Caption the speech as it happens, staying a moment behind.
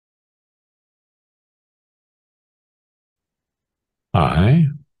Hi,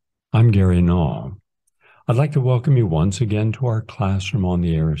 I'm Gary Null. I'd like to welcome you once again to our Classroom on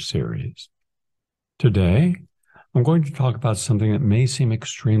the Air series. Today, I'm going to talk about something that may seem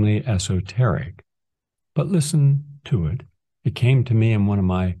extremely esoteric, but listen to it. It came to me in one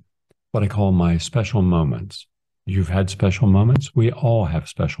of what I call my special moments. You've had special moments. We all have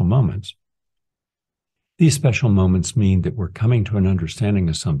special moments. These special moments mean that we're coming to an understanding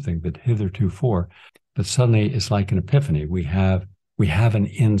of something that hitherto, but suddenly it's like an epiphany. We have an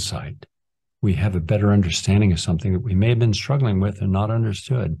insight. We have a better understanding of something that we may have been struggling with and not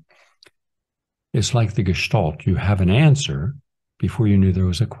understood. It's like the Gestalt. You have an answer before you knew there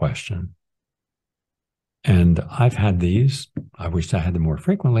was a question. And I've had these. I wish I had them more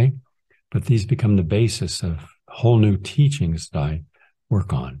frequently, but these become the basis of whole new teachings that I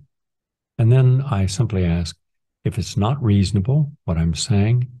work on. And then I simply ask, if it's not reasonable, what I'm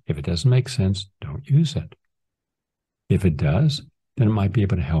saying, if it doesn't make sense, don't use it. If it does, then it might be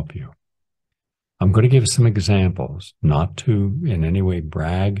able to help you. I'm going to give some examples, not to in any way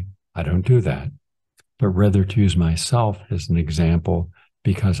brag. I don't do that, but rather to use myself as an example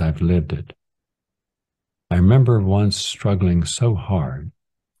because I've lived it. I remember once struggling so hard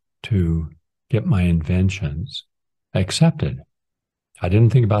to get my inventions accepted. I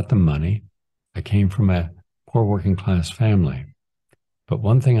didn't think about the money. I came from a poor working class family. But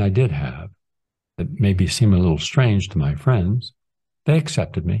one thing I did have that maybe seemed a little strange to my friends, they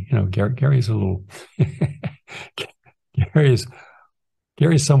accepted me. You know, Gary's a little, Gary's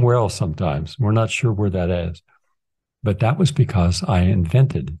somewhere else sometimes. We're not sure where that is. But that was because I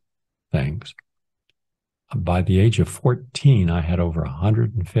invented things. By the age of 14, I had over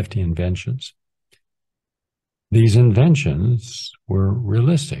 150 inventions. These inventions were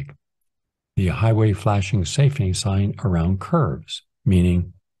realistic. The highway flashing safety sign around curves,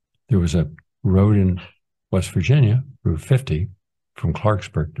 meaning there was a road in West Virginia, Route 50, from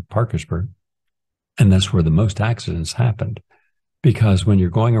Clarksburg to Parkersburg, and that's where the most accidents happened. Because when you're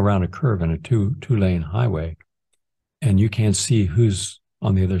going around a curve in a two-lane highway and you can't see who's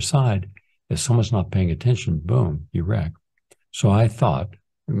on the other side, if someone's not paying attention, boom, you wreck. So I thought,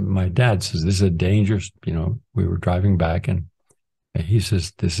 my dad says, this is a dangerous, we were driving back and he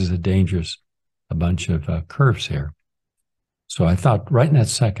says, this is a bunch of curves here. So I thought right in that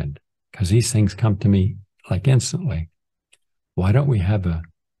second, because these things come to me like instantly, why don't we have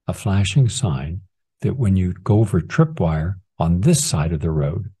a flashing sign that when you go over a tripwire on this side of the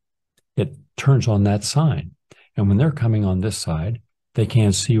road, it turns on that sign. And when they're coming on this side, they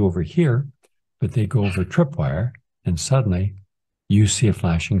can't see over here, but they go over a tripwire and suddenly you see a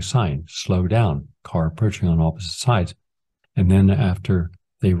flashing sign, slow down, car approaching on opposite sides. And then after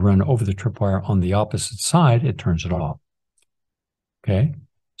they run over the tripwire on the opposite side, it turns it off. Okay.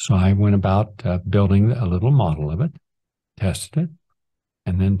 So I went about building a little model of it, tested it,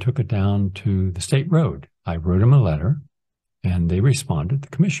 and then took it down to the state road. I wrote them a letter and they responded. The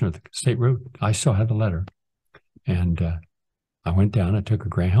commissioner of the state road, I still have the letter. And I went down, I took a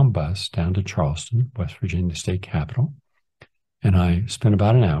Greyhound bus down to Charleston, West Virginia, the state capital. And I spent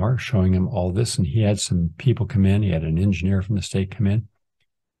about an hour showing him all this. And he had some people come in. He had an engineer from the state come in.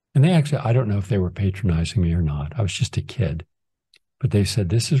 And they actually, I don't know if they were patronizing me or not. I was just a kid. But they said,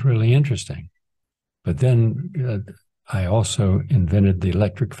 this is really interesting. But then I also invented the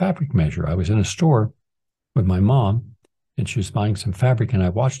electric fabric measure. I was in a store with my mom, and she was buying some fabric. And I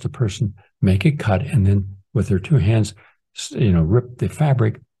watched the person make a cut and then with her two hands, rip the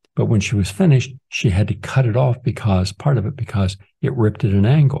fabric. But when she was finished, she had to cut it off because it ripped at an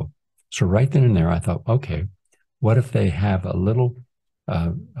angle. So right then and there, I thought, okay, what if they have a little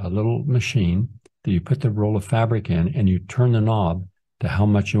machine that you put the roll of fabric in and you turn the knob to how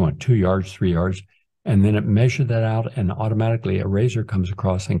much you want, 2 yards, 3 yards, and then it measured that out and automatically a razor comes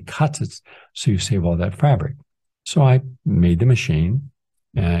across and cuts it so you save all that fabric. So I made the machine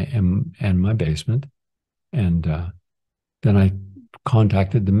in my basement, and then I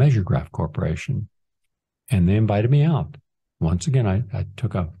contacted the Measure Graph Corporation, and they invited me out. Once again, I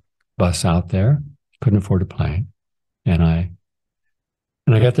took a bus out there, couldn't afford a plane, and I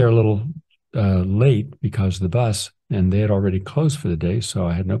got there a little late because of the bus, and they had already closed for the day, so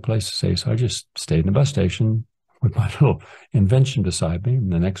I had no place to stay. So I just stayed in the bus station with my little invention beside me.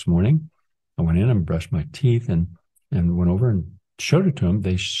 And the next morning, I went in and brushed my teeth and went over and showed it to them.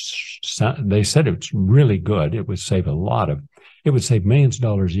 They said it's really good. It would save millions of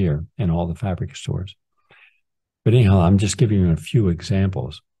dollars a year in all the fabric stores. But anyhow, I'm just giving you a few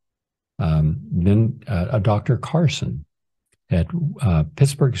examples. Then Dr. Carson at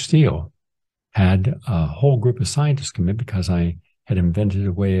Pittsburgh Steel had a whole group of scientists come in because I had invented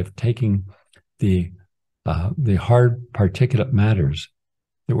a way of taking the the hard particulate matters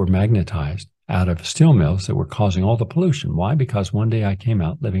that were magnetized out of steel mills that were causing all the pollution. Why? Because one day I came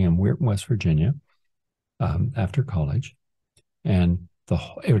out living in Weirton, West Virginia after college, and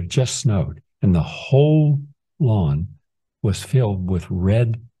it had just snowed, and the whole lawn was filled with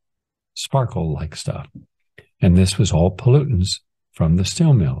red sparkle-like stuff. And this was all pollutants from the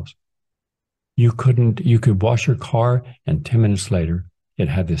steel mills. You could wash your car, and 10 minutes later, it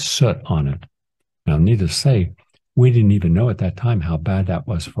had this soot on it. Now, needless to say, we didn't even know at that time how bad that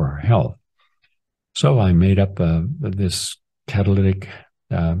was for our health. So I made up this catalytic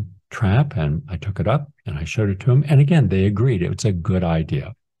trap, and I took it up and I showed it to them. And again, they agreed it was a good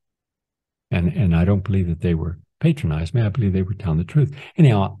idea. And I don't believe that they were patronizing me. I believe they were telling the truth.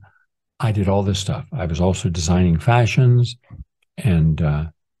 Anyhow, I did all this stuff. I was also designing fashions and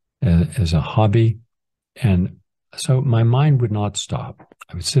as a hobby. And so my mind would not stop.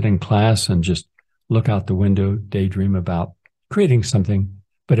 I would sit in class and just look out the window, daydream about creating something,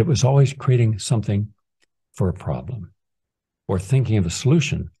 but it was always creating something for a problem or thinking of a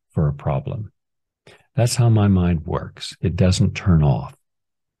solution for a problem. That's how my mind works. It doesn't turn off.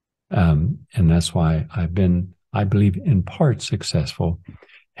 And that's why I've been, I believe, in part successful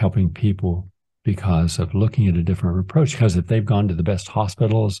helping people because of looking at a different approach. Because if they've gone to the best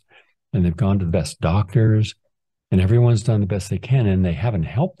hospitals and they've gone to the best doctors and everyone's done the best they can and they haven't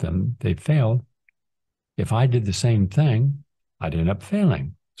helped them, they've failed. If I did the same thing, I'd end up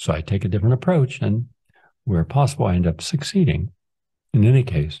failing. So I take a different approach, and where possible, I end up succeeding. In any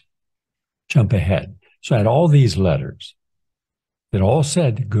case, jump ahead. So I had all these letters that all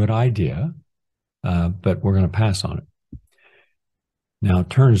said, good idea, but we're going to pass on it. Now, it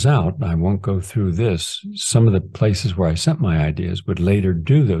turns out, I won't go through this, some of the places where I sent my ideas would later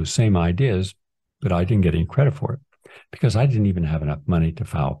do those same ideas, but I didn't get any credit for it because I didn't even have enough money to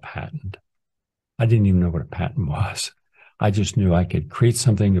file a patent. I didn't even know what a patent was. I just knew I could create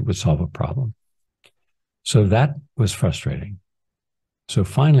something that would solve a problem. So that was frustrating. So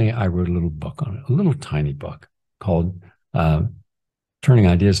finally, I wrote a little book on it, a little tiny book called Turning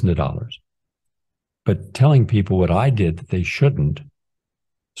Ideas into Dollars, but telling people what I did that they shouldn't.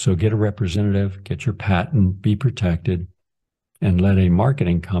 So get a representative, get your patent, be protected, and let a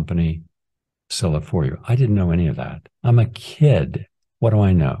marketing company sell it for you. I didn't know any of that. I'm a kid. What do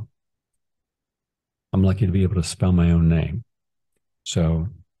I know? I'm lucky to be able to spell my own name. So,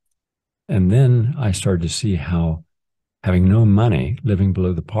 and then I started to see how having no money, living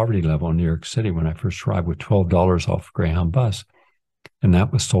below the poverty level in New York City when I first arrived with $12 off a Greyhound bus, and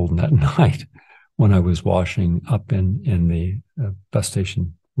that was sold that night when I was washing up in the bus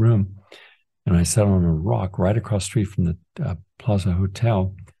station room. And I sat on a rock right across the street from the Plaza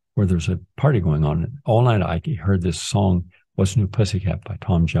Hotel where there's a party going on. All night I heard this song, What's New Pussycat by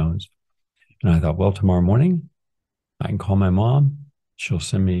Tom Jones. And I thought, well, tomorrow morning I can call my mom. She'll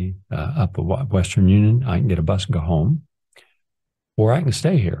send me up a Western Union. I can get a bus and go home. Or I can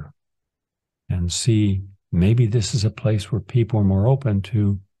stay here and see maybe this is a place where people are more open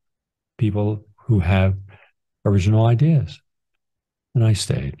to people who have original ideas. And I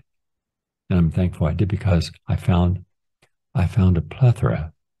stayed. And I'm thankful I did because I found a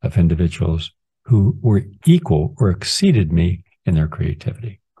plethora of individuals who were equal or exceeded me in their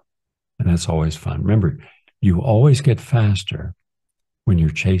creativity. And that's always fun. Remember, you always get faster when you're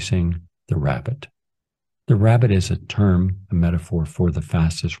chasing the rabbit. The rabbit is a term, a metaphor for the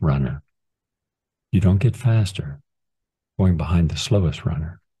fastest runner. You don't get faster going behind the slowest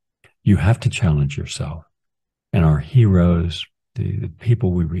runner. You have to challenge yourself. And our heroes, the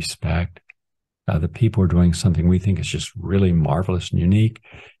people we respect, the people who are doing something we think is just really marvelous and unique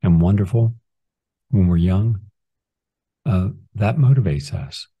and wonderful when we're young, that motivates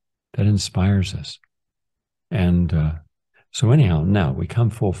us. That inspires us. And so anyhow, now we come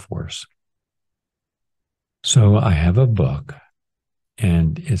full force. So I have a book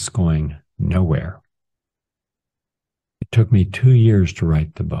and it's going nowhere. It took me 2 years to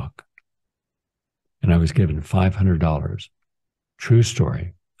write the book. And I was given $500. True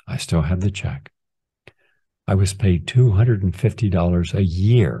story. I still have the check. I was paid $250 a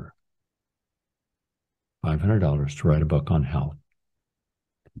year, $500 to write a book on health.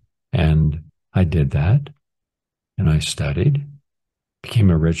 And I did that, and I studied, became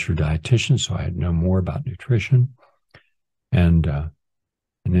a registered dietitian, so I had known more about nutrition. And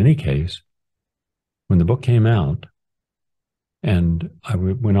in any case, when the book came out, and I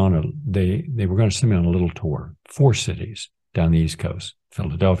went on they were going to send me on a little tour, 4 cities down the East Coast,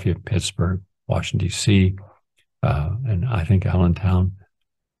 Philadelphia, Pittsburgh, Washington, D.C., and I think Allentown,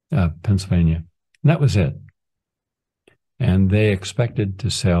 Pennsylvania. And that was it. And they expected to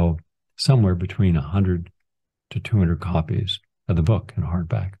sell somewhere between 100 to 200 copies of the book in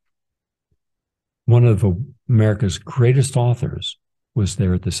hardback. One of America's greatest authors was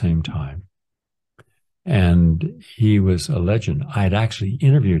there at the same time. And he was a legend. I had actually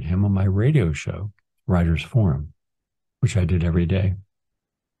interviewed him on my radio show, Writers Forum, which I did every day.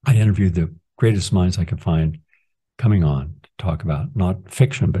 I interviewed the greatest minds I could find coming on to talk about not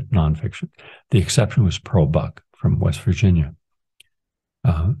fiction, but nonfiction. The exception was Pearl Buck from West Virginia.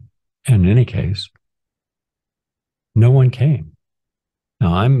 And in any case, no one came.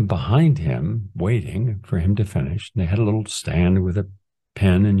 Now I'm behind him, waiting for him to finish. And they had a little stand with a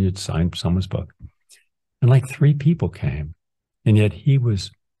pen, and you'd sign someone's book. And like 3 people came. And yet he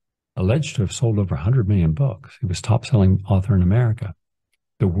was alleged to have sold over 100 million books. He was top-selling author in America.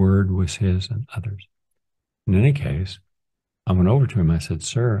 The word was his and others. In any case, I went over to him. I said,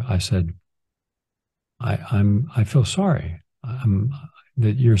 "Sir," I said, I feel sorry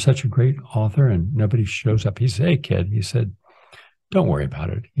that you're such a great author and nobody shows up." He said, "Hey, kid," he said, "don't worry about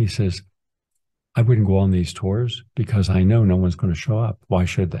it." He says, "I wouldn't go on these tours because I know no one's going to show up. Why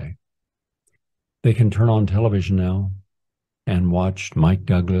should they? They can turn on television now and watch Mike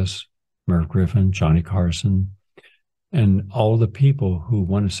Douglas, Merv Griffin, Johnny Carson, and all the people who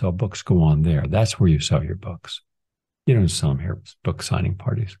want to sell books go on there. That's where you sell your books. You don't sell them here at book signing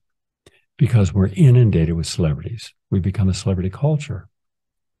parties because we're inundated with celebrities. We become a celebrity culture.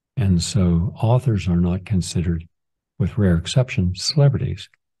 And so authors are not considered, with rare exception, celebrities.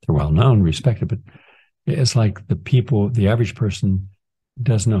 They're well-known, respected, but it's like the average person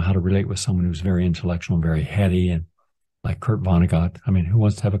doesn't know how to relate with someone who's very intellectual and very heady, and like Kurt Vonnegut. I mean, who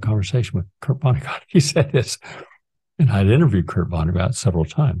wants to have a conversation with Kurt Vonnegut? He said this. And I'd interviewed Kurt Vonnegut several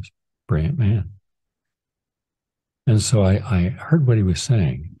times. Brilliant man. And so I heard what he was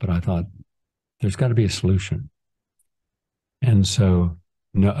saying, but I thought, there's got to be a solution. And so,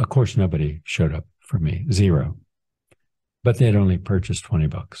 no, of course, nobody showed up for me, 0. But they had only purchased 20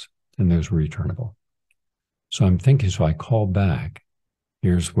 books, and those were returnable. So I'm thinking, so I called back.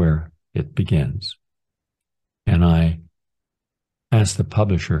 Here's where it begins. And I asked the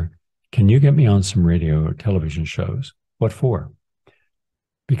publisher, "Can you get me on some radio or television shows?" "What for?"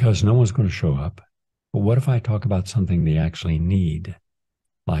 "Because no one's going to show up. But what if I talk about something they actually need,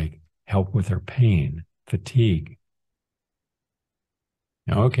 like help with their pain, fatigue?"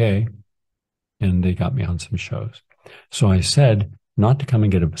 "Okay." And they got me on some shows. So I said, not to come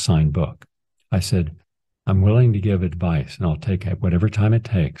and get a signed book. I said, "I'm willing to give advice, and I'll take whatever time it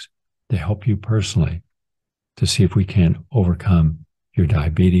takes to help you personally to see if we can overcome your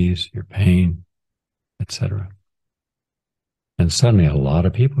diabetes, your pain, etc." And suddenly a lot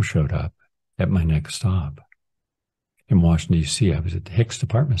of people showed up at my next stop in Washington, D.C. I was at the Hicks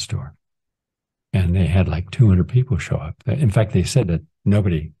department store, and they had like 200 people show up. In fact, they said that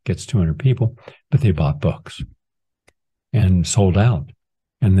nobody gets 200 people, but they bought books and sold out.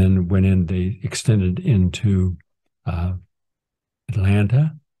 And then they extended into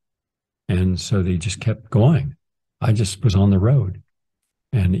Atlanta. And so they just kept going. I just was on the road,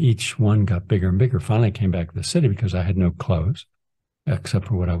 and each one got bigger and bigger. Finally, I came back to the city because I had no clothes except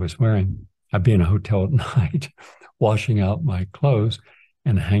for what I was wearing. I'd be in a hotel at night, washing out my clothes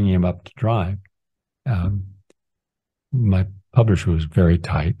and hanging them up to dry. My publisher was very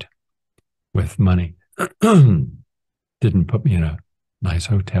tight with money. Didn't put me in a nice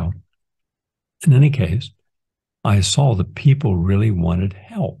hotel. In any case, I saw that people really wanted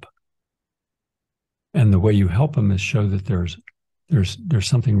help. And the way you help them is show that there's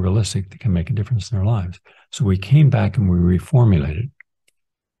something realistic that can make a difference in their lives. So we came back and we reformulated.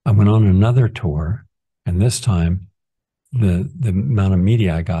 I went on another tour, and this time the amount of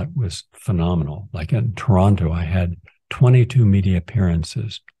media I got was phenomenal. Like in Toronto, I had 22 media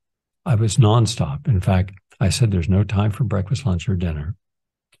appearances. I was nonstop. In fact, I said, there's no time for breakfast, lunch, or dinner.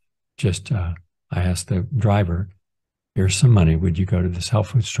 Just, I asked the driver, "Here's some money. Would you go to this health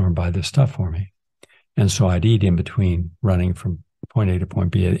food store and buy this stuff for me?" And so I'd eat in between running from point A to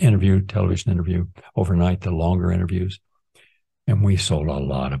point B, an interview, television interview, overnight, the longer interviews. And we sold a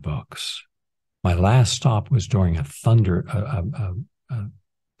lot of books. My last stop was during a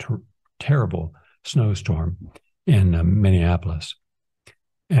terrible snowstorm in Minneapolis.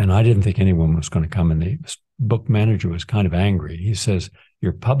 And I didn't think anyone was going to come. And the book manager was kind of angry. He says,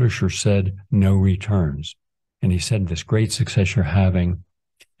 "Your publisher said no returns." And he said, "This great success you're having."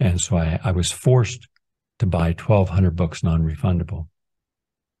 And so I was forced to buy 1,200 books non-refundable.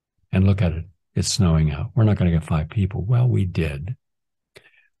 And look at it. It's snowing out. We're not going to get 5 people. Well, we did.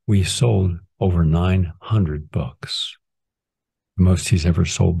 We sold over 900 books. The most he's ever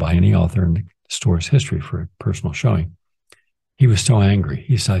sold by any author in the store's history for a personal showing. He was so angry.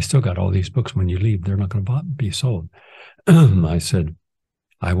 He said, I still got all these books. When you leave, they're not going to be sold. I said,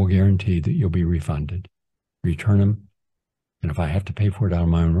 I will guarantee that you'll be refunded. Return them. And if I have to pay for it out of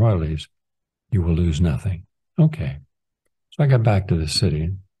my own royalties, you will lose nothing. Okay. So I got back to the city.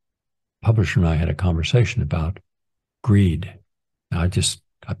 And publisher and I had a conversation about greed. Now I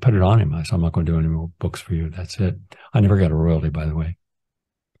put it on him. I said, I'm not going to do any more books for you. That's it. I never got a royalty, by the way.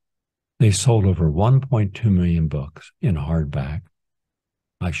 They sold over 1.2 million books in hardback.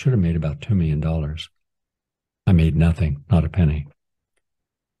 I should have made about $2 million. I made nothing, not a penny.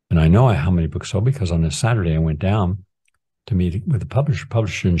 And I know how many books sold because on a Saturday I went down to meet with the publisher.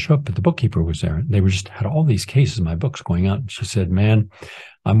 Publisher didn't show up, but the bookkeeper was there. They were just had all these cases of my books going out. And she said, man,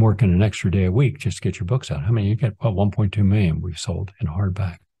 I'm working an extra day a week just to get your books out. How many you get? Well, 1.2 million we've sold in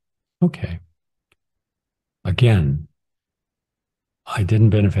hardback. Okay. Again, I didn't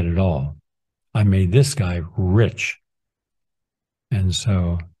benefit at all. I made this guy rich. And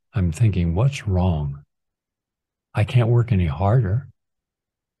so I'm thinking, what's wrong? I can't work any harder.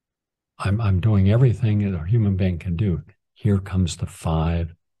 I'm doing everything that a human being can do. Here comes the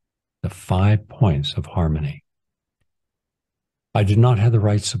five points of harmony. I did not have the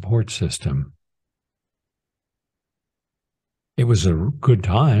right support system. It was a good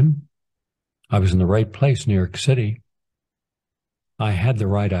time. I was in the right place, New York City. I had the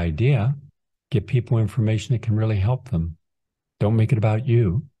right idea. Get people information that can really help them. Don't make it about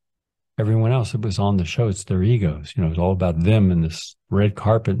you. Everyone else that was on the show, it's their egos. You know, it's all about them and this red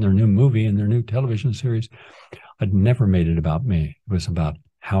carpet and their new movie and their new television series. I'd never made it about me. It was about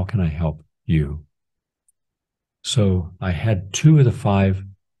how can I help you? So I had 2 of the 5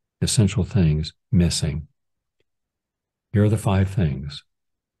 essential things missing. Here are the 5 things.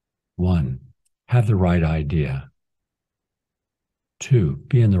 1, have the right idea. 2,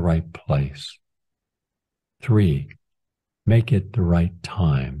 be in the right place. 3, make it the right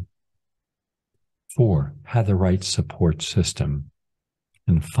time. 4, have the right support system.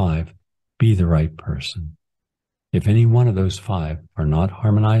 And 5, be the right person. If any one of those 5 are not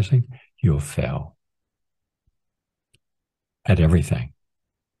harmonizing, you'll fail at everything.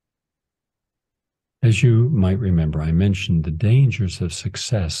 As you might remember, I mentioned the dangers of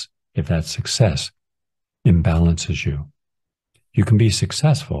success if that success imbalances you. You can be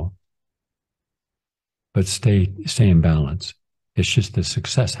successful, but stay in balance. It's just the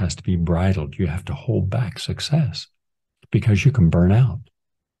success has to be bridled. You have to hold back success because you can burn out.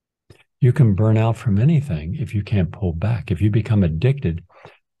 You can burn out from anything if you can't pull back. If you become addicted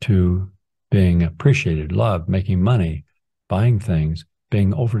to being appreciated, loved, making money, buying things,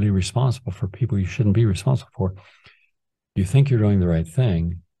 being overly responsible for people you shouldn't be responsible for, you think you're doing the right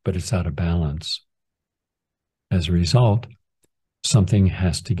thing, but it's out of balance. As a result, something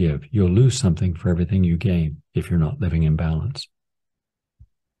has to give. You'll lose something for everything you gain if you're not living in balance.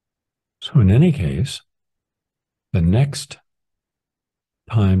 So in any case, the next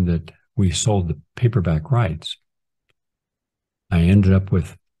time that we sold the paperback rights, I ended up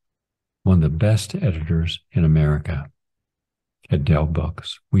with one of the best editors in America at Dell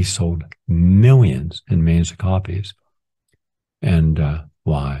Books. We sold millions and millions of copies. And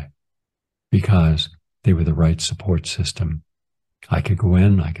why? Because they were the right support system. I could go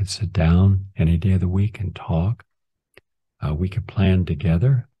in, I could sit down any day of the week and talk. We could plan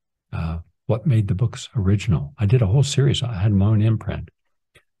together what made the books original. I did a whole series. I had my own imprint.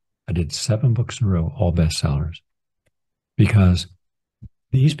 I did 7 books in a row, all bestsellers, because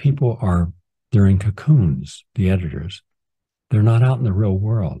these people they're in cocoons, the editors. They're not out in the real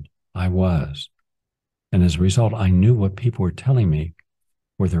world. I was. And as a result, I knew what people were telling me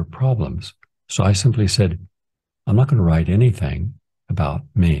were their problems. So I simply said, I'm not going to write anything about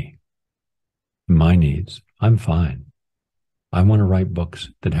me, my needs. I'm fine. I want to write books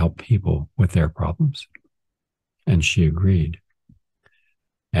that help people with their problems. And she agreed.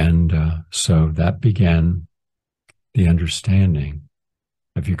 And so that began the understanding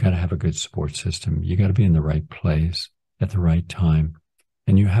of you got to have a good support system. You got to be in the right place at the right time.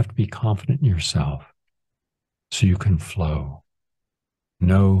 And you have to be confident in yourself so you can flow.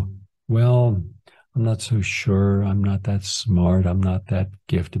 No, well, I'm not so sure. I'm not that smart. I'm not that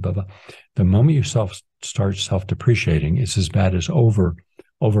gifted, blah, blah. The moment you start self-depreciating, it's as bad as over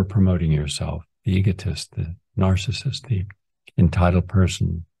promoting yourself, the egotist, the narcissist, the entitled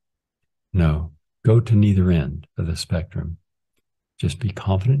person. No, go to neither end of the spectrum. Just be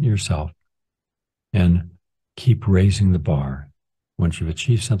confident in yourself and keep raising the bar. Once you've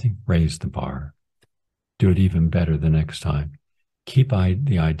achieved something, raise the bar. Do it even better the next time. Keep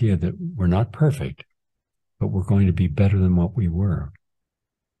the idea that we're not perfect, but we're going to be better than what we were.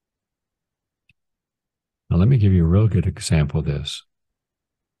 Now, let me give you a real good example of this.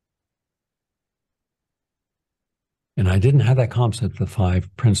 And I didn't have that concept of the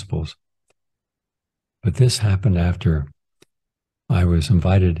 5 principles, but this happened after I was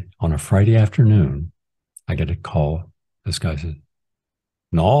invited on a Friday afternoon. I get a call. This guy said,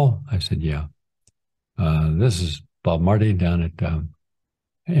 "Noel?" I said, "Yeah. This is Bob Marty down at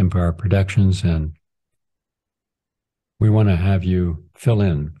Empire Productions, and we want to have you fill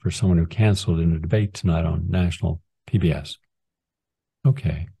in for someone who canceled in a debate tonight on national PBS."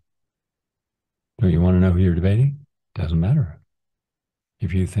 Okay. Don't you want to know who you're debating? Doesn't matter.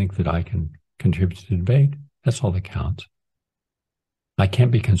 If you think that I can contribute to the debate, that's all that counts. I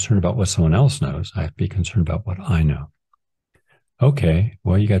can't be concerned about what someone else knows. I have to be concerned about what I know. Okay,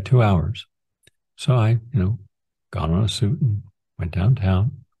 well, you got 2 hours. So I, got on a suit and went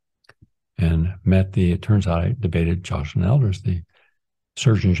downtown and met it turns out I debated Jocelyn Elders, the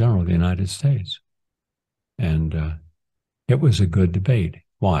Surgeon General of the United States. And it was a good debate.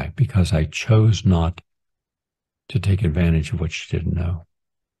 Why? Because I chose not to take advantage of what she didn't know.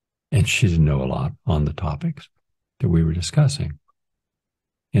 And she didn't know a lot on the topics that we were discussing.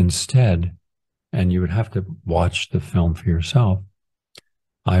 Instead, and you would have to watch the film for yourself,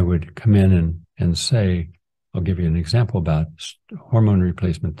 I would come in and say, I'll give you an example about hormone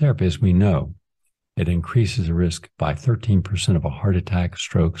replacement therapy. As we know, it increases the risk by 13% of a heart attack,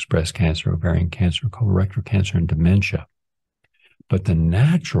 strokes, breast cancer, ovarian cancer, colorectal cancer, and dementia. But the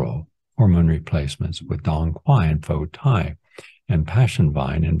natural hormone replacements with Dong Quai and Fo Tai and Passion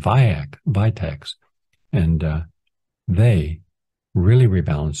Vine and Vitex, and they really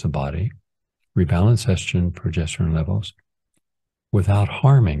rebalance the body, rebalance estrogen, progesterone levels without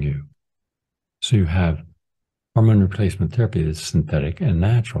harming you. So you have hormone replacement therapy that's synthetic and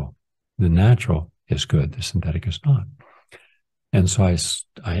natural. The natural is good, the synthetic is not. And so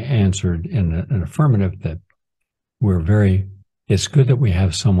I answered in an affirmative that it's good that we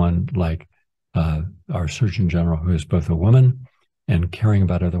have someone like our Surgeon General who is both a woman and caring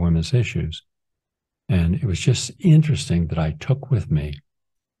about other women's issues. And it was just interesting that I took with me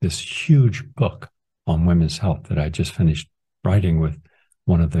this huge book on women's health that I just finished writing with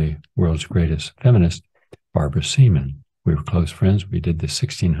one of the world's greatest feminists, Barbara Seaman. We were close friends. We did this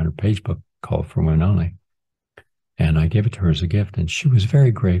 1,600-page book called For Women Only. And I gave it to her as a gift, and she was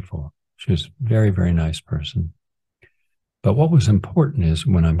very grateful. She was a very, very nice person. But what was important is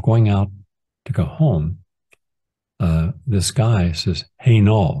when I'm going out to go home, this guy says, "Hey,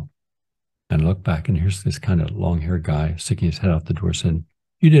 Noel." And I look back, and here's this kind of long-haired guy sticking his head out the door saying,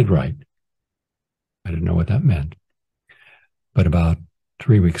 "You did right." I didn't know what that meant. But about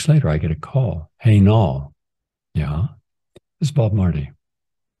 3 weeks later, I get a call. "Hey, Noel." "Yeah, this is Bob Marty.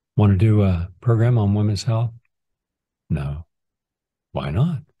 Want to do a program on women's health?" "No." "Why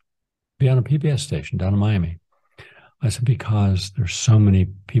not?" "Be on a PBS station down in Miami." I said, "Because there's so many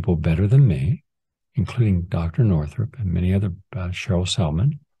people better than me, including Dr. Northrup and many other, Cheryl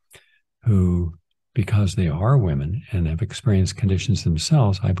Selman, who, because they are women and have experienced conditions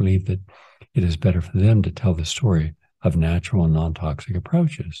themselves, I believe that it is better for them to tell the story of natural and non-toxic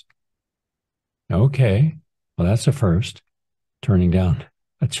approaches." Okay, well, that's the first. Turning down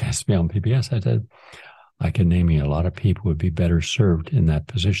a chance to be on PBS, I said, I can name you a lot of people who would be better served in that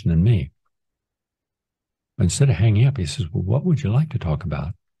position than me. But instead of hanging up, he says, "Well, what would you like to talk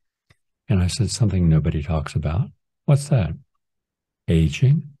about?" And I said, "Something nobody talks about." "What's that?"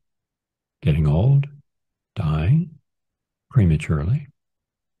 "Aging, getting old, dying prematurely."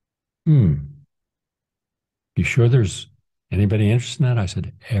 You sure there's anybody interested in that?" I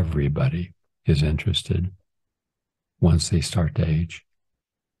said, "Everybody is interested once they start to age.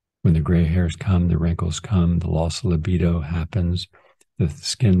 When the gray hairs come, the wrinkles come, the loss of libido happens, the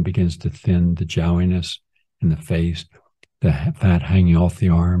skin begins to thin, the jowiness in the face, the fat hanging off the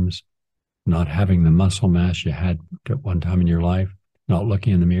arms, not having the muscle mass you had at one time in your life, not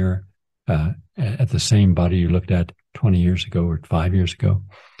looking in the mirror at the same body you looked at 20 years ago or 5 years ago."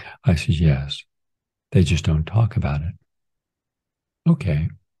 I said, "Yes, they just don't talk about it." Okay.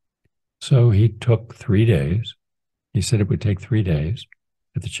 So he took 3 days. He said it would take 3 days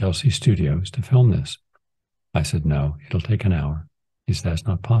at the Chelsea studios to film this. I said, "No, it'll take an hour." He said, "That's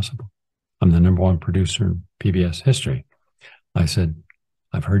not possible. I'm the #1 producer in PBS history." I said,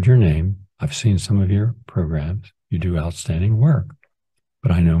 "I've heard your name. I've seen some of your programs. You do outstanding work,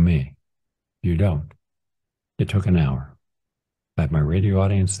 but I know me. You don't." It took an hour. I had my radio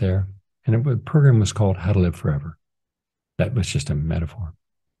audience there, and the program was called How to Live Forever. That was just a metaphor.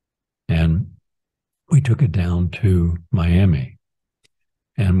 And we took it down to Miami.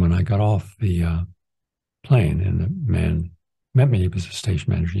 And when I got off the plane and the man met me. He was a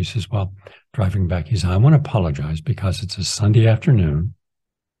station manager. He says, well, driving back, he said, I want to apologize because it's a Sunday afternoon.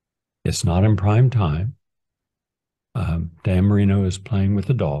 It's not in prime time. Dan Marino is playing with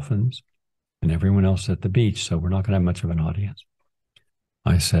the Dolphins and everyone else at the beach, so we're not going to have much of an audience.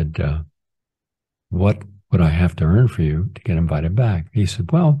 I said, what would I have to earn for you to get invited back? He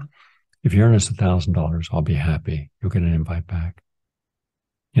said, well, if you earn us $1,000, I'll be happy. You'll get an invite back.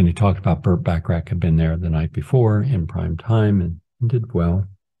 And he talked about Burt Bacharach had been there the night before in prime time and did well.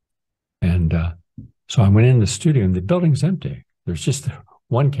 And so I went in the studio and the building's empty. There's just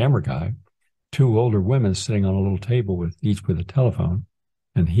one camera guy, two older women sitting on a little table each with a telephone.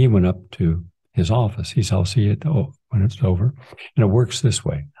 And he went up to his office. He said, I'll see you when it's over. And it works this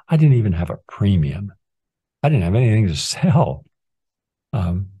way. I didn't even have a premium. I didn't have anything to sell.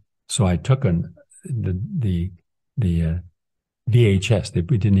 So I took the VHS.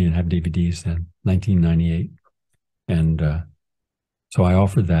 We didn't even have DVDs then, 1998. And so I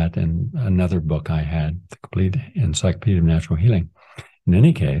offered that and another book I had, The Complete Encyclopedia of Natural Healing. In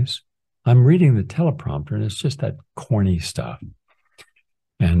any case, I'm reading the teleprompter and it's just that corny stuff.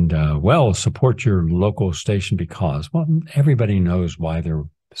 And, well, support your local station because, well, everybody knows why they're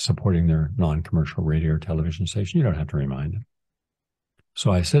supporting their non-commercial radio or television station. You don't have to remind them.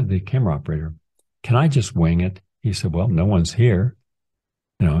 So I said to the camera operator, can I just wing it? He said, well, no one's here,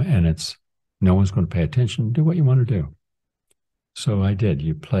 and no one's going to pay attention. Do what you want to do. So I did.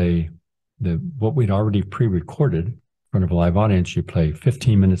 You play what we'd already pre-recorded in front of a live audience. You play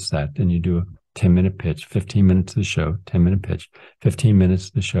 15 minutes that, then you do a 10-minute pitch, 15 minutes of the show, 10-minute pitch, 15 minutes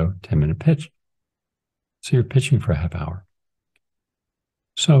of the show, 10-minute pitch. So you're pitching for a half hour.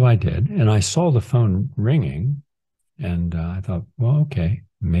 So I did, and I saw the phone ringing, and I thought, well, okay,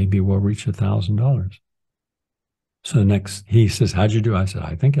 maybe we'll reach $1,000. So he says, how'd you do? I said,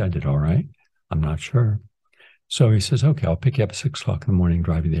 I think I did all right. I'm not sure. So he says, okay, I'll pick you up at 6 o'clock in the morning,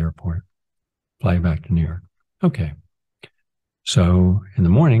 drive you to the airport, fly you back to New York. Okay. So in the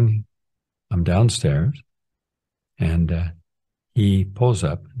morning, I'm downstairs, and he pulls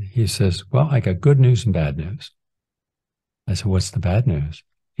up. He says, well, I got good news and bad news. I said, what's the bad news?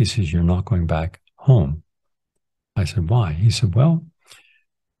 He says, you're not going back home. I said, why? He said, well,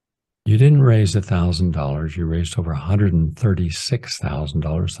 you didn't raise $1,000. You raised over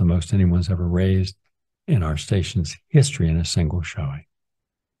 $136,000, the most anyone's ever raised in our station's history in a single showing.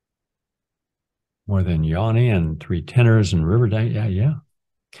 More than Yanni and Three Tenors and Riverdale.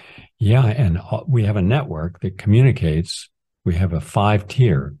 Yeah, and we have a network that communicates. We have a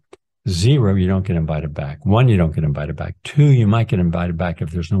 5-tier. 0, you don't get invited back. 1, you don't get invited back. 2, you might get invited back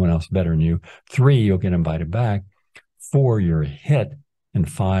if there's no one else better than you. 3, you'll get invited back. 4, you're a hit. And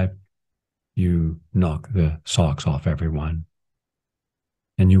 5, you knock the socks off everyone.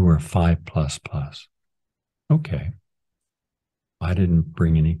 And you were 5++. Okay. I didn't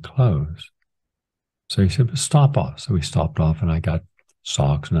bring any clothes. So he said, well, stop off. So we stopped off and I got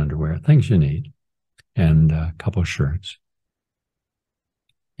socks and underwear, things you need, and a couple of shirts.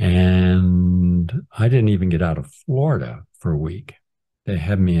 And I didn't even get out of Florida for a week. They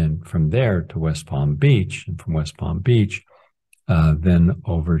had me in from there to West Palm Beach, and from West Palm Beach, then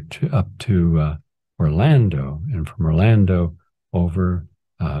over up to Orlando, and from Orlando over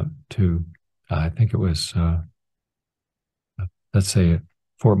to, I think it was, let's say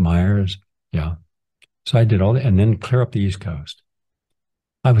Fort Myers. Yeah. So I did all that and then clear up the East Coast.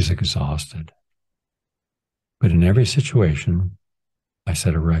 I was exhausted. But in every situation, I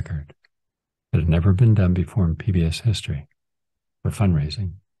set a record that had never been done before in PBS history for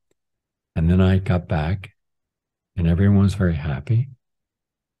fundraising. And then I got back and everyone was very happy.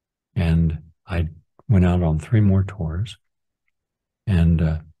 And I went out on 3 more tours. And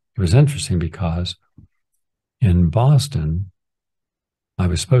it was interesting because in Boston, I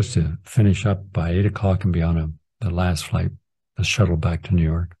was supposed to finish up by 8 o'clock and be on the last flight, the shuttle back to New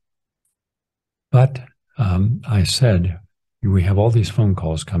York. But I said, we have all these phone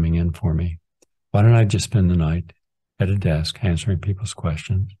calls coming in for me. Why don't I just spend the night at a desk answering people's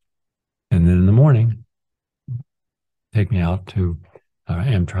questions? And then in the morning, take me out to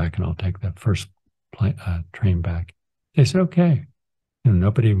Amtrak and I'll take the first train back. They said, okay.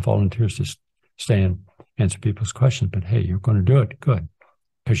 Nobody even volunteers to stay and answer people's questions, but hey, you're going to do it. Good.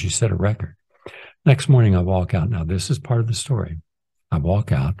 Because you set a record. Next morning, I walk out. Now, this is part of the story. I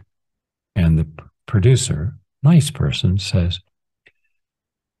walk out and the producer, nice person, says,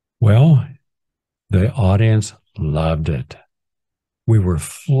 well, the audience loved it. We were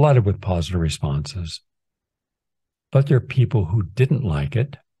flooded with positive responses. But there are people who didn't like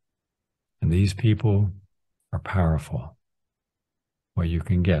it. And these people are powerful. Well, you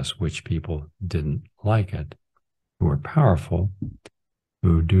can guess which people didn't like it. who are powerful,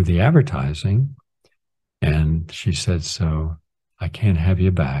 who do the advertising. And she said, so I can't have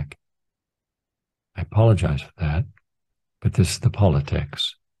you back. I apologize for that, but this is the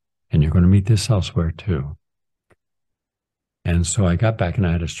politics. And you're going to meet this elsewhere too. And so I got back and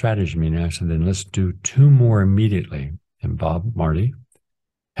I had a strategy meeting. I said, then let's do 2 more immediately. And Bob Marty,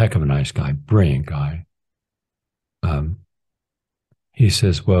 heck of a nice guy, brilliant guy. He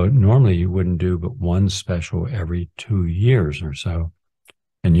says, well, normally you wouldn't do but 1 special every 2 years or so.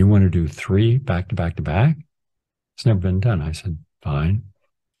 And you want to do 3 back to back to back? It's never been done. I said, fine.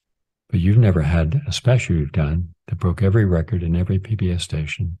 But you've never had a special you've done that broke every record in every PBS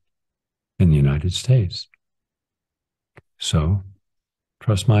station in the United States. So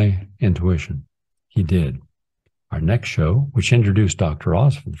trust my intuition. He did. Our next show, which introduced Dr.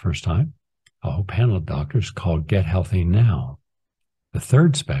 Oz for the first time, a whole panel of doctors, called Get Healthy Now. The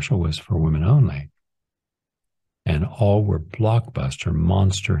 3rd special was for women only. And all were blockbuster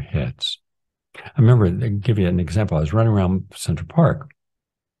monster hits. I remember, to give you an example, I was running around Central Park.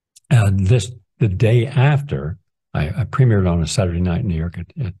 The day after, I premiered on a Saturday night in New York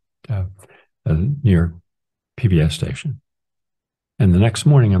at a New York PBS station. And the next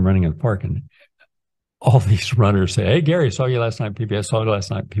morning, I'm running in the park, and all these runners say, hey, Gary, saw you last night PBS, saw you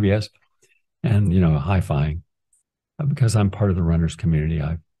last night PBS. And, high-fiving. Because I'm part of the runners community.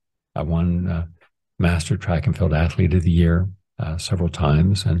 I won Master Track and Field Athlete of the Year several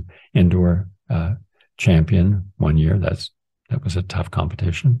times, and indoor champion 1 year. That was a tough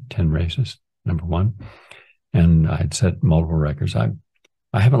competition, 10 races, number 1. And I'd set multiple records. I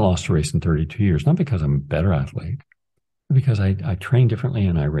haven't lost a race in 32 years, not because I'm a better athlete, but because I train differently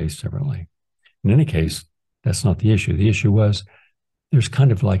and I race differently. In any case, that's not the issue. The issue was there's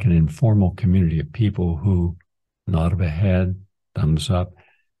kind of like an informal community of people who nod of a head, thumbs up,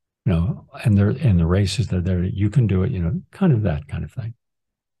 and they're in the races, they're there, you can do it, kind of that kind of thing.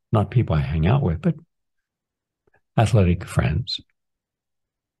 Not people I hang out with, but athletic friends.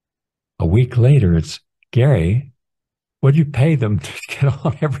 A week later, it's, Gary, what'd you pay them to get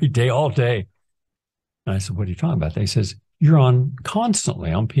on every day, all day? And I said, what are you talking about? They says, you're on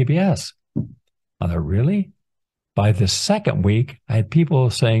constantly on PBS. I thought, really? By the 2nd week, I had people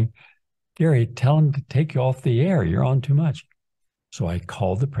saying, Gary, tell him to take you off the air. You're on too much. So I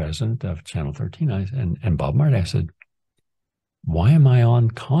called the president of Channel 13 and Bob Martin. I said, why am I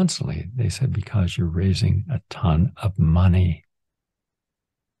on constantly? They said, because you're raising a ton of money.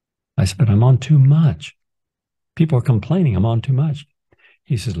 I said, but I'm on too much. People are complaining I'm on too much.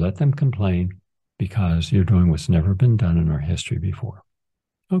 He says, let them complain because you're doing what's never been done in our history before.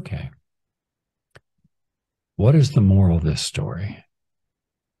 Okay. What is the moral of this story?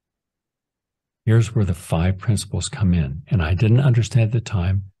 Here's where the 5 principles come in. And I didn't understand at the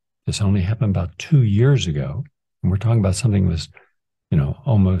time. This only happened about 2 years ago. And we're talking about something that was,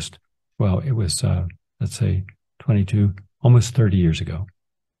 almost, well, it was, let's say 22, almost 30 years ago.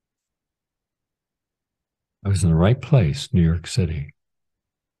 I was in the right place, New York City,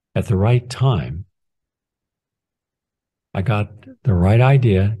 at the right time. I got the right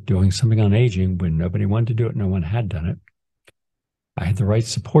idea doing something on aging when nobody wanted to do it. No one had done it. I had the right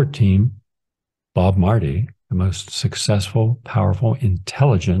support team. Bob Marty, the most successful, powerful,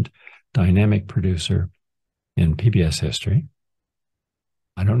 intelligent, dynamic producer in PBS history.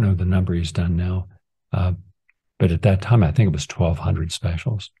 I don't know the number he's done now, but at that time, I think it was 1,200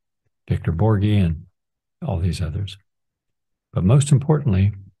 specials. Victor Borghi and all these others. But most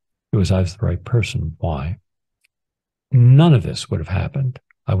importantly, I was the right person. Why? None of this would have happened.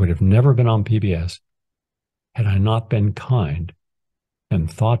 I would have never been on PBS had I not been kind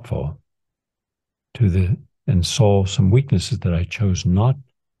and thoughtful and saw some weaknesses that I chose not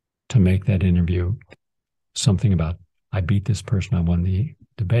to make that interview something about, I beat this person, I won the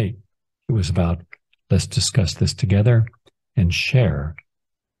debate. It was about, let's discuss this together and share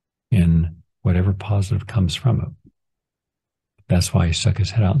in whatever positive comes from it. That's why he stuck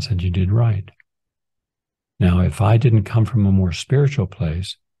his head out and said, you did right. Now, if I didn't come from a more spiritual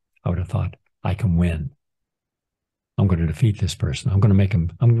place, I would have thought, I can win. I'm going to defeat this person. I'm going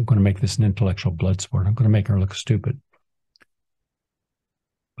to make this an intellectual blood sport. I'm going to make her look stupid.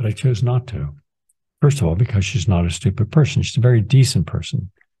 But I chose not to. First of all, because she's not a stupid person. She's a very decent person,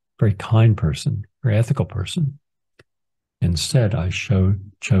 very kind person, very ethical person. Instead, I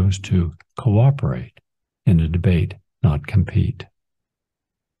chose to cooperate in a debate, not compete.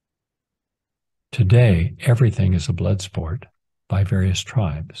 Today, everything is a blood sport by various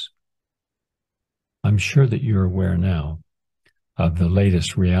tribes. I'm sure that you're aware now of the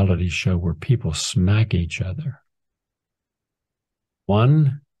latest reality show where people smack each other.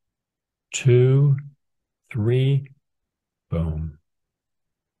 1, 2, 3, boom.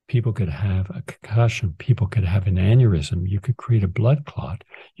 People could have a concussion. People could have an aneurysm. You could create a blood clot.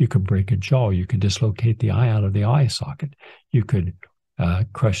 You could break a jaw. You could dislocate the eye out of the eye socket. You could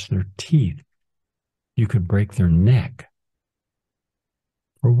crush their teeth. You could break their neck.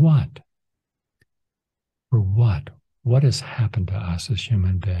 For what? For what? What has happened to us as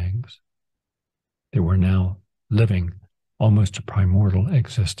human beings that we're now living almost a primordial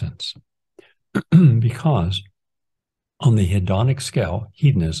existence? Because on the hedonic scale,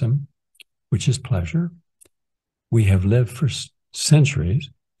 hedonism, which is pleasure, we have lived for centuries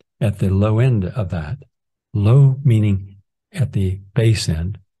at the low end of that. Low meaning at the base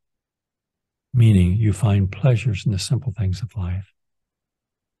end, meaning you find pleasures in the simple things of life.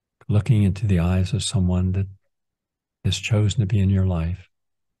 Looking into the eyes of someone that has chosen to be in your life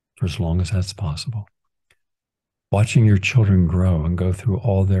for as long as that's possible. Watching your children grow and go through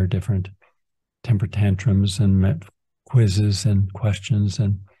all their different temper tantrums and quizzes and questions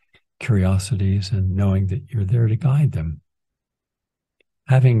and curiosities, and knowing that you're there to guide them.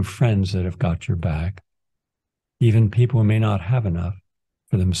 Having friends that have got your back, even people who may not have enough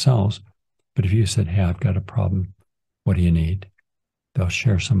for themselves, but if you said, hey, I've got a problem, what do you need? They'll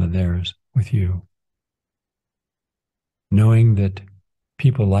share some of theirs with you. Knowing that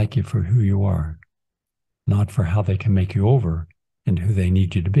people like you for who you are, not for how they can make you over and who they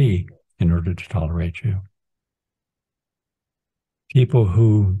need you to be in order to tolerate you. People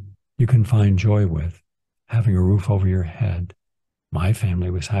who you can find joy with, having a roof over your head. My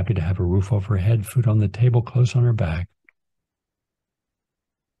family was happy to have a roof over her head, food on the table, clothes on her back.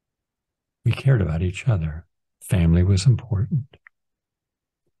 We cared about each other. Family was important.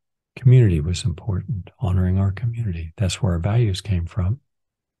 Community was important, honoring our community. That's where our values came from.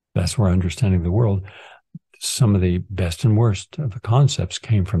 That's where our understanding of the world, some of the best and worst of the concepts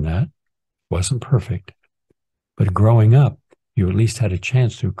came from that. Wasn't perfect. But growing up, you at least had a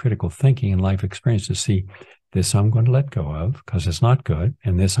chance through critical thinking and life experience to see this I'm going to let go of because it's not good,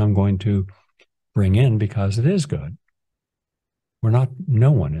 and this I'm going to bring in because it is good.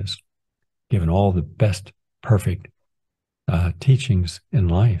 No one is given all the best, perfect teachings in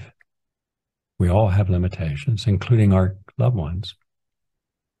life. We all have limitations, including our loved ones.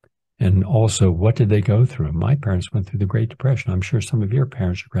 And also, what did they go through? My parents went through the Great Depression. I'm sure some of your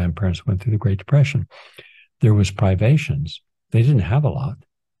parents or grandparents went through the Great Depression. There was privations. They didn't have a lot.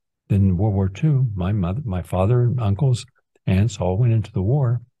 Then in World War II, my father, uncles, aunts all went into the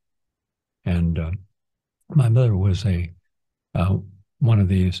war. And my mother was one of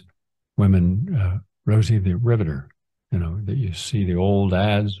these women, Rosie the Riveter, that you see the old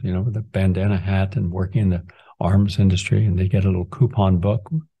ads, with the bandana hat and working in the arms industry, and they get a little coupon book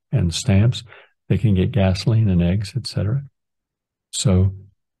and stamps. They can get gasoline and eggs, etc. So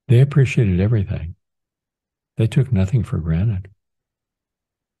they appreciated everything. They took nothing for granted.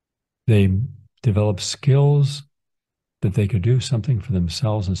 They developed skills that they could do something for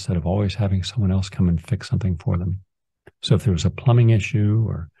themselves instead of always having someone else come and fix something for them. So if there was a plumbing issue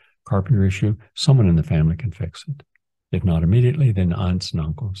or carpenter issue, someone in the family can fix it. If not immediately, then aunts and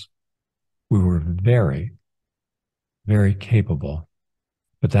uncles. We were very, very capable,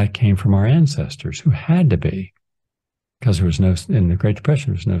 but that came from our ancestors who had to be, because in the Great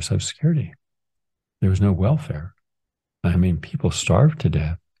Depression, there was no Social Security. There was no welfare. I mean, people starved to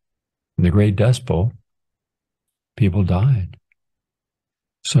death. In the Great Dust Bowl, people died.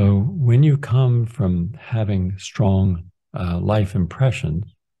 So when you come from having strong life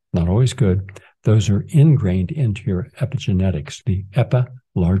impressions, not always good, those are ingrained into your epigenetics, the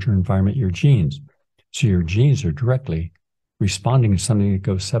larger environment, your genes. So your genes are directly responding to something that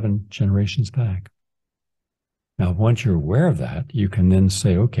goes 7 generations back. Now, once you're aware of that, you can then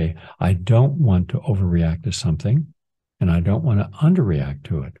say, okay, I don't want to overreact to something, and I don't want to underreact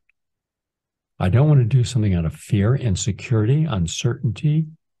to it. I don't want to do something out of fear, insecurity, uncertainty,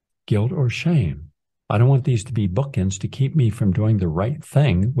 guilt, or shame. I don't want these to be bookends to keep me from doing the right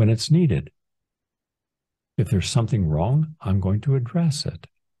thing when it's needed. If there's something wrong, I'm going to address it.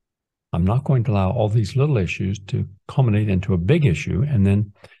 I'm not going to allow all these little issues to culminate into a big issue and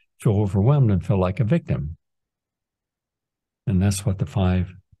then feel overwhelmed and feel like a victim. And that's what the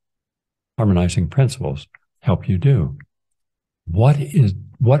 5 harmonizing principles help you do. What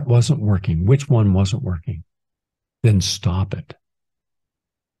wasn't working? Which one wasn't working? Then stop it.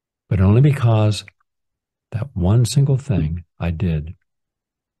 But only because that one single thing I did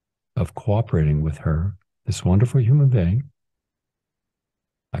of cooperating with her, this wonderful human being,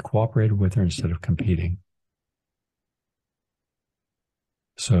 I cooperated with her instead of competing.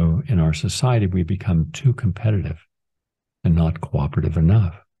 So in our society, we become too competitive and not cooperative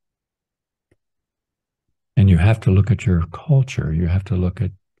enough. you have to look at your culture. You have to look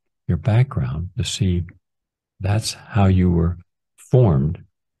at your background to see that's how you were formed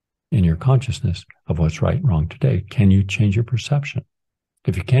in your consciousness of what's right and wrong today. Can you change your perception?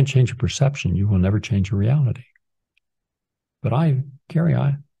 If you can't change your perception, you will never change your reality. But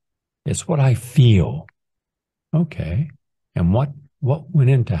Gary, it's what I feel. Okay. And what went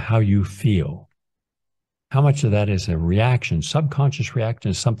into how you feel? How much of that is a reaction, subconscious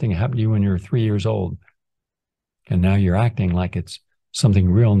reaction to something happened to you when you were 3 years old? And now you're acting like it's something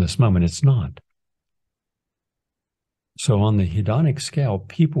real in this moment. It's not. So on the hedonic scale,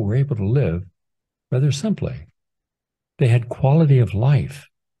 people were able to live rather simply. They had quality of life.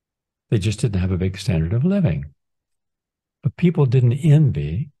 They just didn't have a big standard of living. But people didn't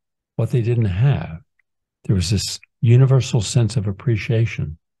envy what they didn't have. There was this universal sense of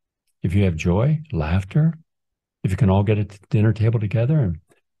appreciation. If you have joy, laughter, if you can all get at the dinner table together and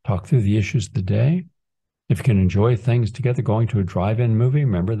talk through the issues of the day, if you can enjoy things together, going to a drive-in movie,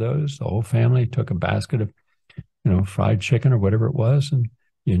 remember those? The whole family took a basket of, fried chicken or whatever it was, and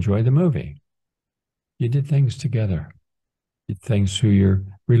you enjoyed the movie. You did things together. You did things through your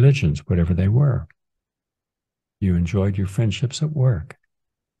religions, whatever they were. You enjoyed your friendships at work.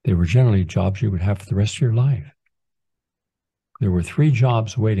 They were generally jobs you would have for the rest of your life. There were 3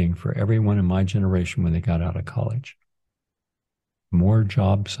 jobs waiting for everyone in my generation when they got out of college. More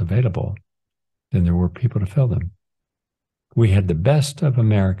jobs available than there were people to fill them. We had the best of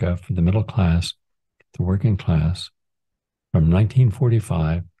America for the middle class, the working class, from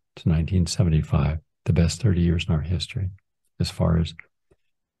 1945 to 1975, the best 30 years in our history, as far as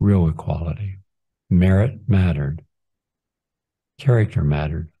real equality. Merit mattered. Character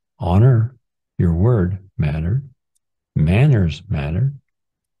mattered. Honor, your word mattered. Manners mattered.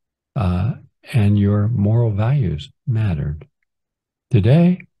 And your moral values mattered.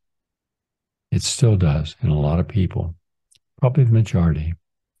 Today, it still does in a lot of people, probably the majority,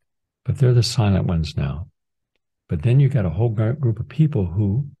 but they're the silent ones now. But then you got a whole group of people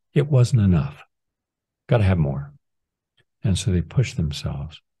who it wasn't enough. Got to have more. And so they push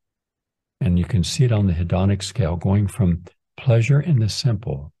themselves. And you can see it on the hedonic scale, going from pleasure in the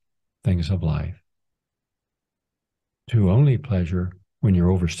simple things of life to only pleasure when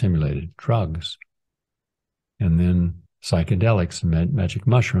you're overstimulated, drugs, and then psychedelics and magic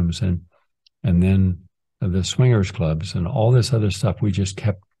mushrooms, and then the swingers clubs and all this other stuff. We just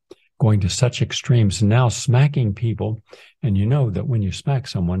kept going to such extremes, and now smacking people. And you know that when you smack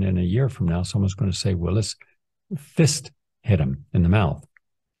someone in a year from now, someone's going to say, well, let's fist hit him in the mouth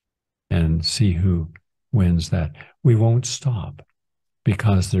and see who wins that. We won't stop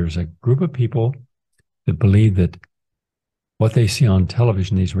because there's a group of people that believe that what they see on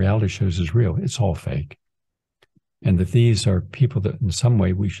television, these reality shows, is real. It's all fake. And that these are people that in some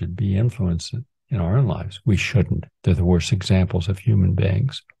way we should be influenced in our own lives. We shouldn't. They're the worst examples of human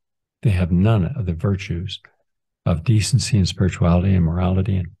beings. They have none of the virtues of decency and spirituality and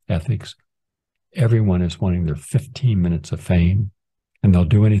morality and ethics. Everyone is wanting their 15 minutes of fame, and they'll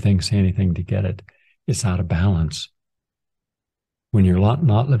do anything, say anything to get it. It's out of balance. When you're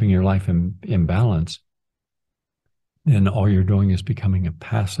not living your life in balance, then all you're doing is becoming a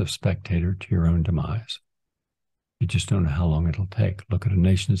passive spectator to your own demise. You just don't know how long it'll take. Look at a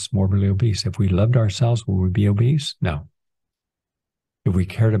nation that's morbidly obese. If we loved ourselves, would we be obese? No. If we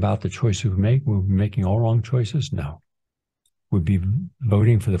cared about the choices we make, would we be making all wrong choices? No. Would we be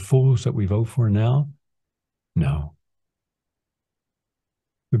voting for the fools that we vote for now? No.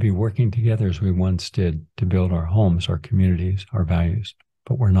 We'd be working together as we once did to build our homes, our communities, our values.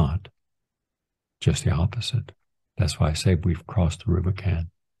 But we're not. Just the opposite. That's why I say we've crossed the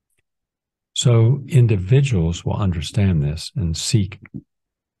Rubicon. So individuals will understand this and seek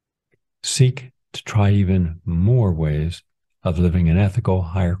to try even more ways of living an ethical,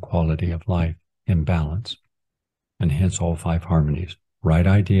 higher quality of life in balance. And hence all 5 harmonies: right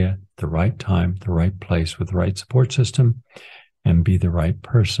idea, the right time, the right place with the right support system, and be the right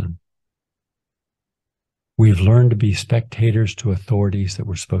person. We've learned to be spectators to authorities that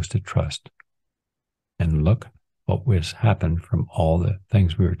we're supposed to trust. And look what happened from all the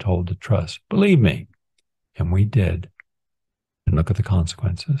things we were told to trust. Believe me. And we did. And look at the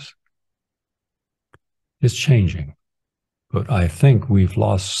consequences. It's changing. But I think we've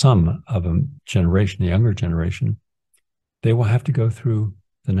lost some of a generation, the younger generation. They will have to go through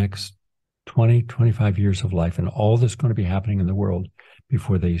the next 20, 25 years of life and all that's going to be happening in the world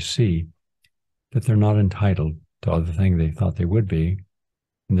before they see that they're not entitled to other things they thought they would be.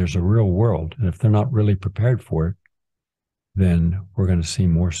 And there's a real world. And if they're not really prepared for it, then we're going to see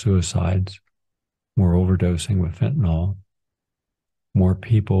more suicides, more overdosing with fentanyl, more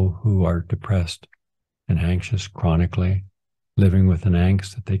people who are depressed and anxious chronically, living with an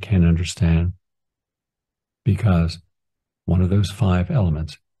angst that they can't understand because one of those 5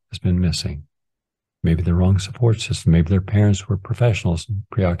 elements has been missing. Maybe the wrong support system. Maybe their parents were professionals and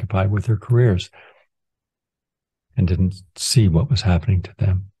preoccupied with their careers and didn't see what was happening to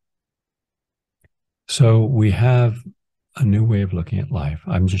them. So we have a new way of looking at life.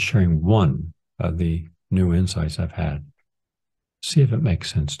 I'm just sharing one of the new insights I've had. See if it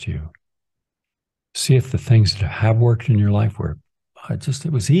makes sense to you. See if the things that have worked in your life were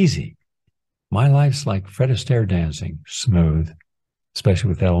it was easy. My life's like Fred Astaire dancing, smooth, especially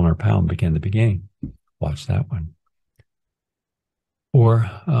with Eleanor Pound, Begin the Beginning. Watch that one. Or,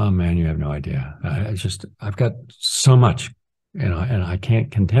 oh man, you have no idea. I've got so much, and I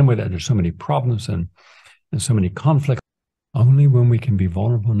can't contend with it. There's so many problems and so many conflicts. Only when we can be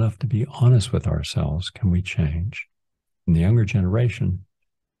vulnerable enough to be honest with ourselves can we change. In the younger generation,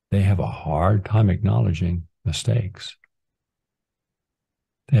 they have a hard time acknowledging mistakes.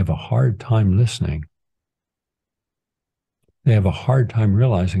 They have a hard time listening. They have a hard time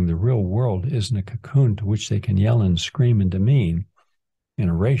realizing the real world isn't a cocoon to which they can yell and scream and demean and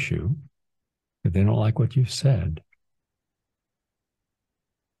erase you if they don't like what you've said.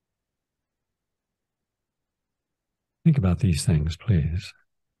 Think about these things, please.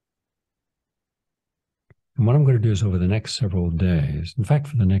 And what I'm going to do is over the next several days, in fact,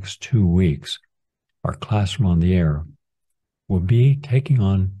 for the next 2 weeks, our classroom on the air will be taking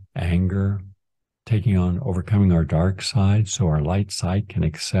on anger, taking on overcoming our dark side so our light side can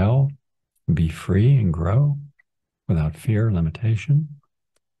excel, be free and grow without fear or limitation.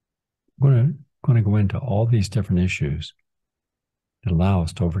 We're going to go into all these different issues that allow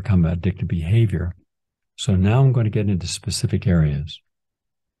us to overcome addictive behavior. So now I'm going to get into specific areas.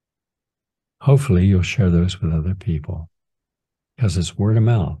 Hopefully you'll share those with other people because it's word of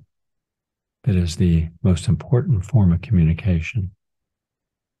mouth that is the most important form of communication.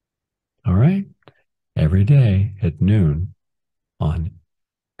 All right? Every day at noon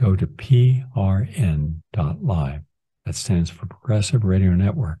go to PRN.Live. That stands for Progressive Radio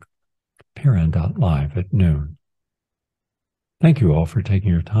Network. PRN.Live at noon. Thank you all for taking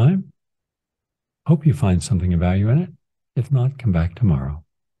your time. Hope you find something of value in it. If not, come back tomorrow.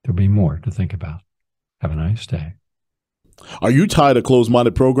 There'll be more to think about. Have a nice day. Are you tired of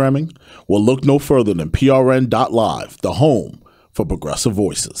closed-minded programming? Well, look no further than PRN.Live, the home for progressive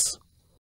voices.